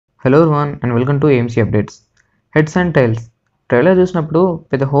Hello everyone and welcome to AMC updates. Heads and tails. Trailer చూసినప్పుడు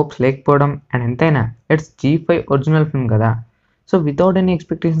పెద్ద hopes లేకపోవడం and ఎంతైనా it's G5 original film కదా. So without any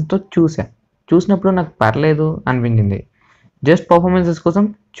ఎక్స్పెక్టేషన్స్తో చూసినప్పుడు నాకు పర్లేదు అనిపించింది. జస్ట్ పర్ఫార్మెన్సెస్ కోసం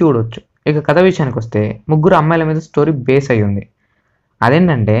చూడొచ్చు. ఇక కథ విషయానికి వస్తే ముగ్గురు అమ్మాయిల మీద స్టోరీ బేస్ అయి ఉంది.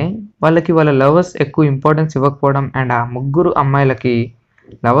 అదేంటంటే వాళ్ళ లవర్స్ ఎక్కువ ఇంపార్టెన్స్ ఇవ్వకపోవడం అండ్ ఆ ముగ్గురు అమ్మాయిలకి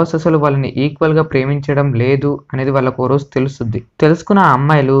లవర్స్ అసలు వాళ్ళని ఈక్వల్గా ప్రేమించడం లేదు అనేది వాళ్ళకు ఓ రోజు తెలుస్తుంది. తెలుసుకున్న ఆ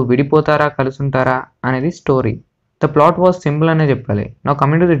అమ్మాయిలు విడిపోతారా కలుసుంటారా అనేది story. The plot was simple అనే చెప్పాలి. Now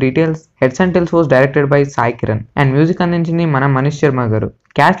coming to the details, heads and tells was directed by Sai Kiran and music అందించింది మన మనీష్ శర్మ గారు.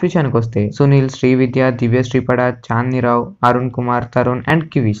 క్యాస్ట్ విషయానికి వస్తే సునీల్, శ్రీవిద్య, దివ్య శ్రీపడ, చాందిరావు, అరుణ్ కుమార్, తరుణ్ అండ్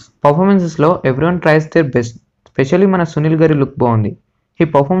కివిష్. పర్ఫార్మెన్సెస్ లో everyone tries their best. Specially మన సునీల్ గారి లుక్ బాగుంది. He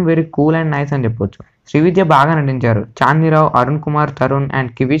perform very cool and nice అని చెప్పొచ్చు. శ్రీవిద్య బాగా నటించారు. చాందిరావు, అరుణ్ కుమార్, తరుణ్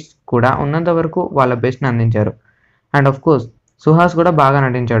అండ్ కివిష్ కూడా ఉన్నంత వరకు వాళ్ళ బెస్ట్ని అందించారు. అండ్ ఆఫ్ కోర్స్ సుహాస్ కూడా బాగా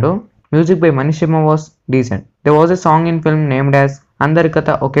నటించాడు. Music by Manish Sharma was decent. They was a song in film named as అందరి కథ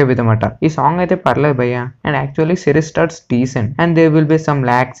ఒకే విధమట. ఈ సాంగ్ అయితే పర్లేదు భయ్యా. And actually series starts decent and they will be some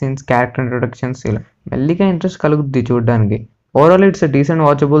lakh scenes, character introductions, ఇలా మెల్లిగా ఇంట్రెస్ట్ కలుగుద్ది చూడడానికి. Overall it's decent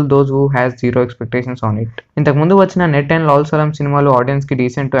watchable those who has zero expectations on it. ఇంతకు ముందు వచ్చిన నెట్ అండ్ లాల్ సలాం సినిమాలు ఆడియన్స్ కి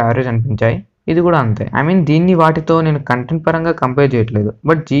డీసెంట్ టు యావరేజ్ అనిపించాయి. ఇది కూడా అంతే. ఐ మీన్ దీన్ని వాటితో నేను కంటెంట్ పరంగా కంపేర్ చేయట్లేదు,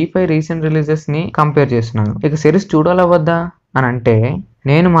 బట్ G5 రీసెంట్ రిలీజెస్ ని కంపేర్ చేస్తున్నాను. ఇక సిరీస్ చూడాలా వద్దా అని అంటే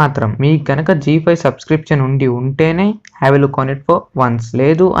నేను మాత్రం మీకు కనుక G5 సబ్స్క్రిప్షన్ ఉంటేనే have a look on it for once.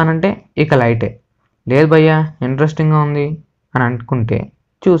 లేదు అని అంటే ఇక లైటే. లేదు భయ్యా ఇంట్రెస్టింగ్గా ఉంది అని అనుకుంటే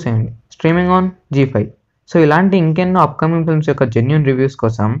చూసేయండి. Streaming on G5. సో ఇలాంటి ఇంకెన్నో అప్కమింగ్ ఫిల్మ్స్ యొక్క జెన్యూన్ రివ్యూస్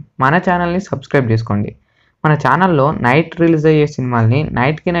కోసం మన ఛానల్ని సబ్స్క్రైబ్ చేసుకోండి. మన ఛానల్లో నైట్ రిలీజ్ అయ్యే సినిమాల్ని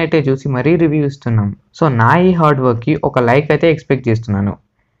నైట్కి నైటే చూసి మరీ రివ్యూ ఇస్తున్నాం. సో నా ఈ హార్డ్ వర్క్కి ఒక లైక్ అయితే ఎక్స్పెక్ట్ చేస్తున్నాను.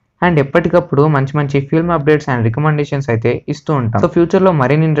 అండ్ ఎప్పటికప్పుడు మంచి మంచి ఫిల్మ్ అప్డేట్స్ అండ్ రికమెండేషన్స్ అయితే ఇస్తూ ఉంటాం. సో ఫ్యూచర్లో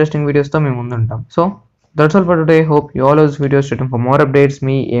మరిన్ని ఇంట్రెస్టింగ్ వీడియోస్తో మేము ముందుంటాం. So that's all for today. Hope you all videos return for more updates.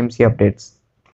 Me AMC updates.